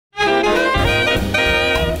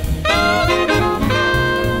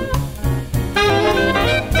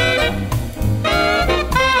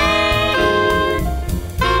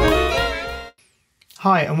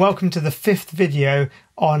Hi and welcome to the 5th video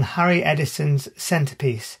on Harry Edison's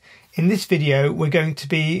Centerpiece. In this video we're going to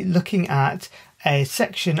be looking at a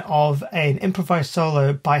section of an improvised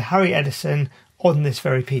solo by Harry Edison on this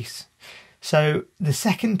very piece. So the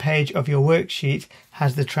second page of your worksheet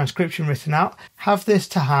has the transcription written out. Have this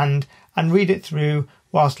to hand and read it through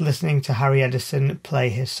whilst listening to Harry Edison play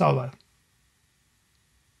his solo.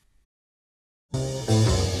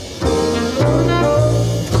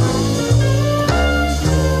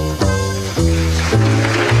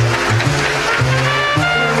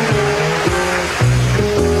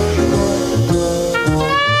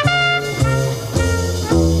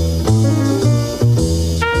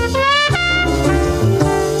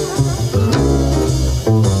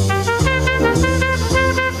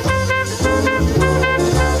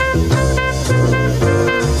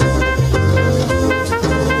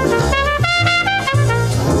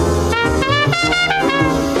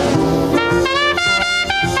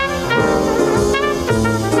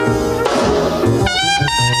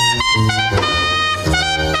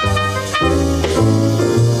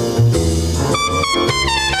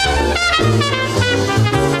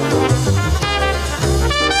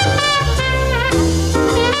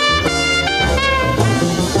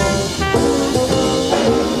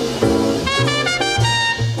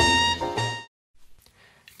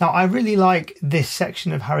 Now I really like this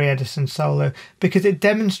section of Harry Edison's solo because it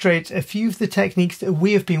demonstrates a few of the techniques that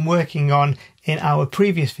we have been working on in our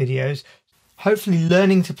previous videos. Hopefully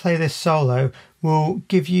learning to play this solo will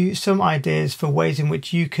give you some ideas for ways in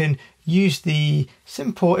which you can use the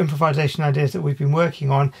simple improvisation ideas that we've been working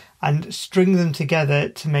on and string them together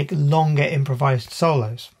to make longer improvised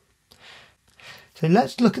solos. So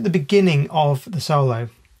let's look at the beginning of the solo.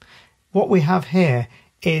 What we have here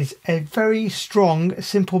is a very strong,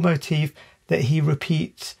 simple motif that he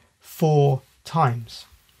repeats 4 times.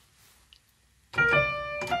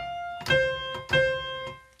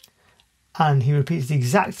 And he repeats the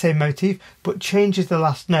exact same motif, but changes the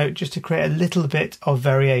last note just to create a little bit of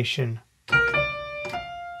variation.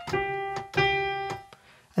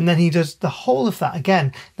 And then he does the whole of that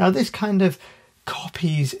again. Now this kind of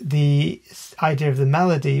copies the idea of the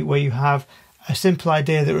melody where you have a simple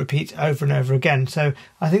idea that repeats over and over again. So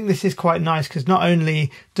I think this is quite nice because not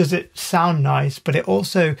only does it sound nice, but it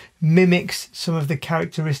also mimics some of the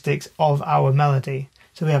characteristics of our melody.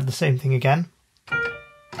 So we have the same thing again.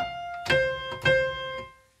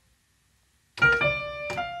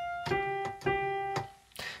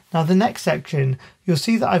 Now the next section, you'll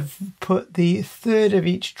see that I've put the third of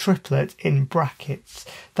each triplet in brackets.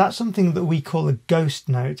 That's something that we call a ghost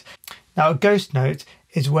note. Now a ghost note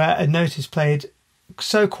is where a note is played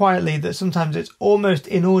so quietly that sometimes it's almost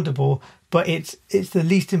inaudible, but it's the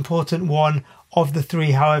least important one of the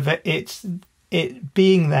 3. However, it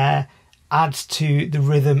being there adds to the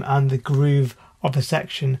rhythm and the groove of a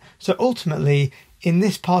section. So ultimately, in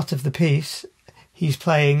this part of the piece, he's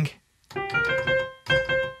playing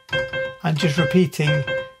and just repeating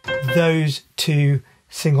those 2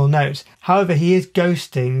 single notes. However, he is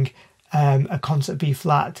ghosting a concert B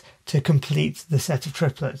flat to complete the set of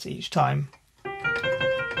triplets each time.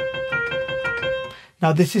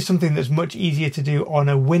 Now this is something that's much easier to do on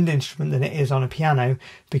a wind instrument than it is on a piano,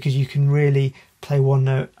 because you can really play one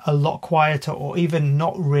note a lot quieter or even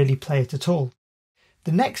not really play it at all.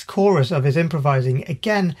 The next chorus of his improvising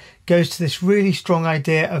again goes to this really strong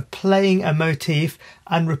idea of playing a motif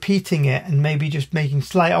and repeating it and maybe just making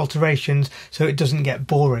slight alterations so it doesn't get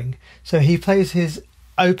boring. So he plays his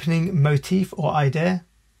opening motif or idea,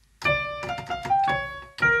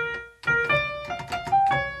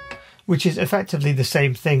 which is effectively the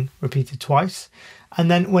same thing repeated twice,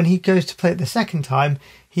 and then when he goes to play it the second time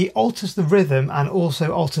he alters the rhythm and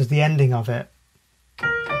also alters the ending of it.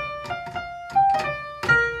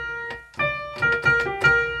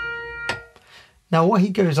 Now what he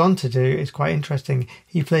goes on to do is quite interesting.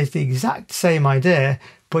 He plays the exact same idea,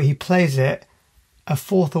 but he plays it a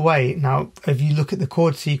 4th away. Now if you look at the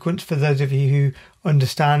chord sequence, for those of you who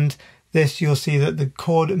understand this, you'll see that the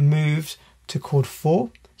chord moves to chord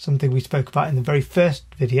 4, something we spoke about in the very first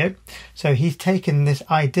video. So he's taken this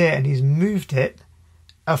idea and he's moved it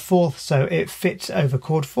a 4th so it fits over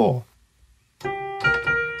chord 4.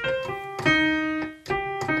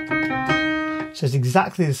 So it's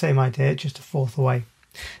exactly the same idea, just a 4th away.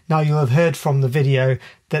 Now you'll have heard from the video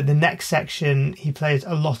that the next section he plays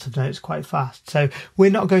a lot of notes quite fast. So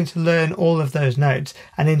we're not going to learn all of those notes,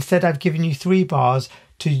 and instead I've given you 3 bars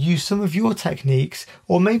to use some of your techniques,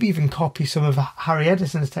 or maybe even copy some of Harry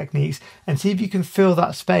Edison's techniques and see if you can fill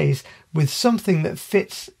that space with something that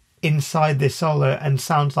fits inside this solo and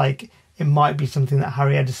sounds like it might be something that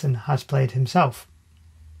Harry Edison has played himself.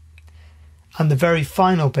 And the very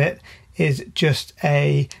final bit is just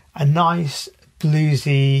a nice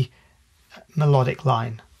bluesy melodic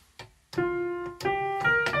line.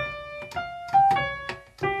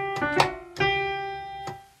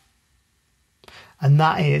 And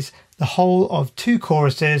that is the whole of 2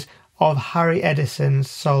 choruses of Harry Edison's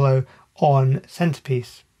solo on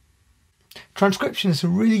Centerpiece. Transcription is a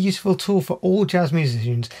really useful tool for all jazz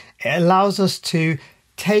musicians. It allows us to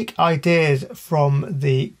take ideas from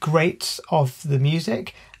the greats of the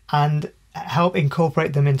music and help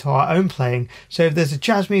incorporate them into our own playing. So if there's a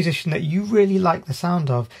jazz musician that you really like the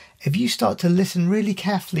sound of, if you start to listen really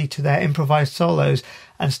carefully to their improvised solos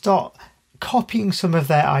and start copying some of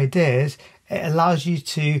their ideas, it allows you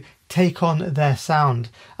to take on their sound.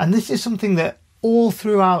 And this is something that all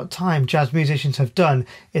throughout time jazz musicians have done,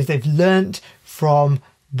 is they've learnt from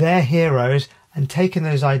their heroes and taken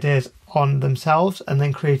those ideas on themselves and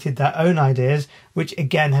then created their own ideas, which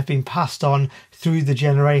again have been passed on through the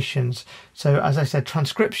generations. So as I said,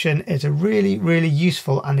 transcription is a really, really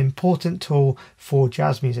useful and important tool for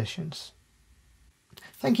jazz musicians.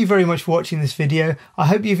 Thank you very much for watching this video. I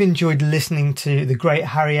hope you've enjoyed listening to the great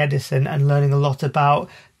Harry Edison and learning a lot about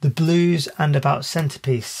the blues and about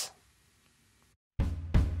Centerpiece.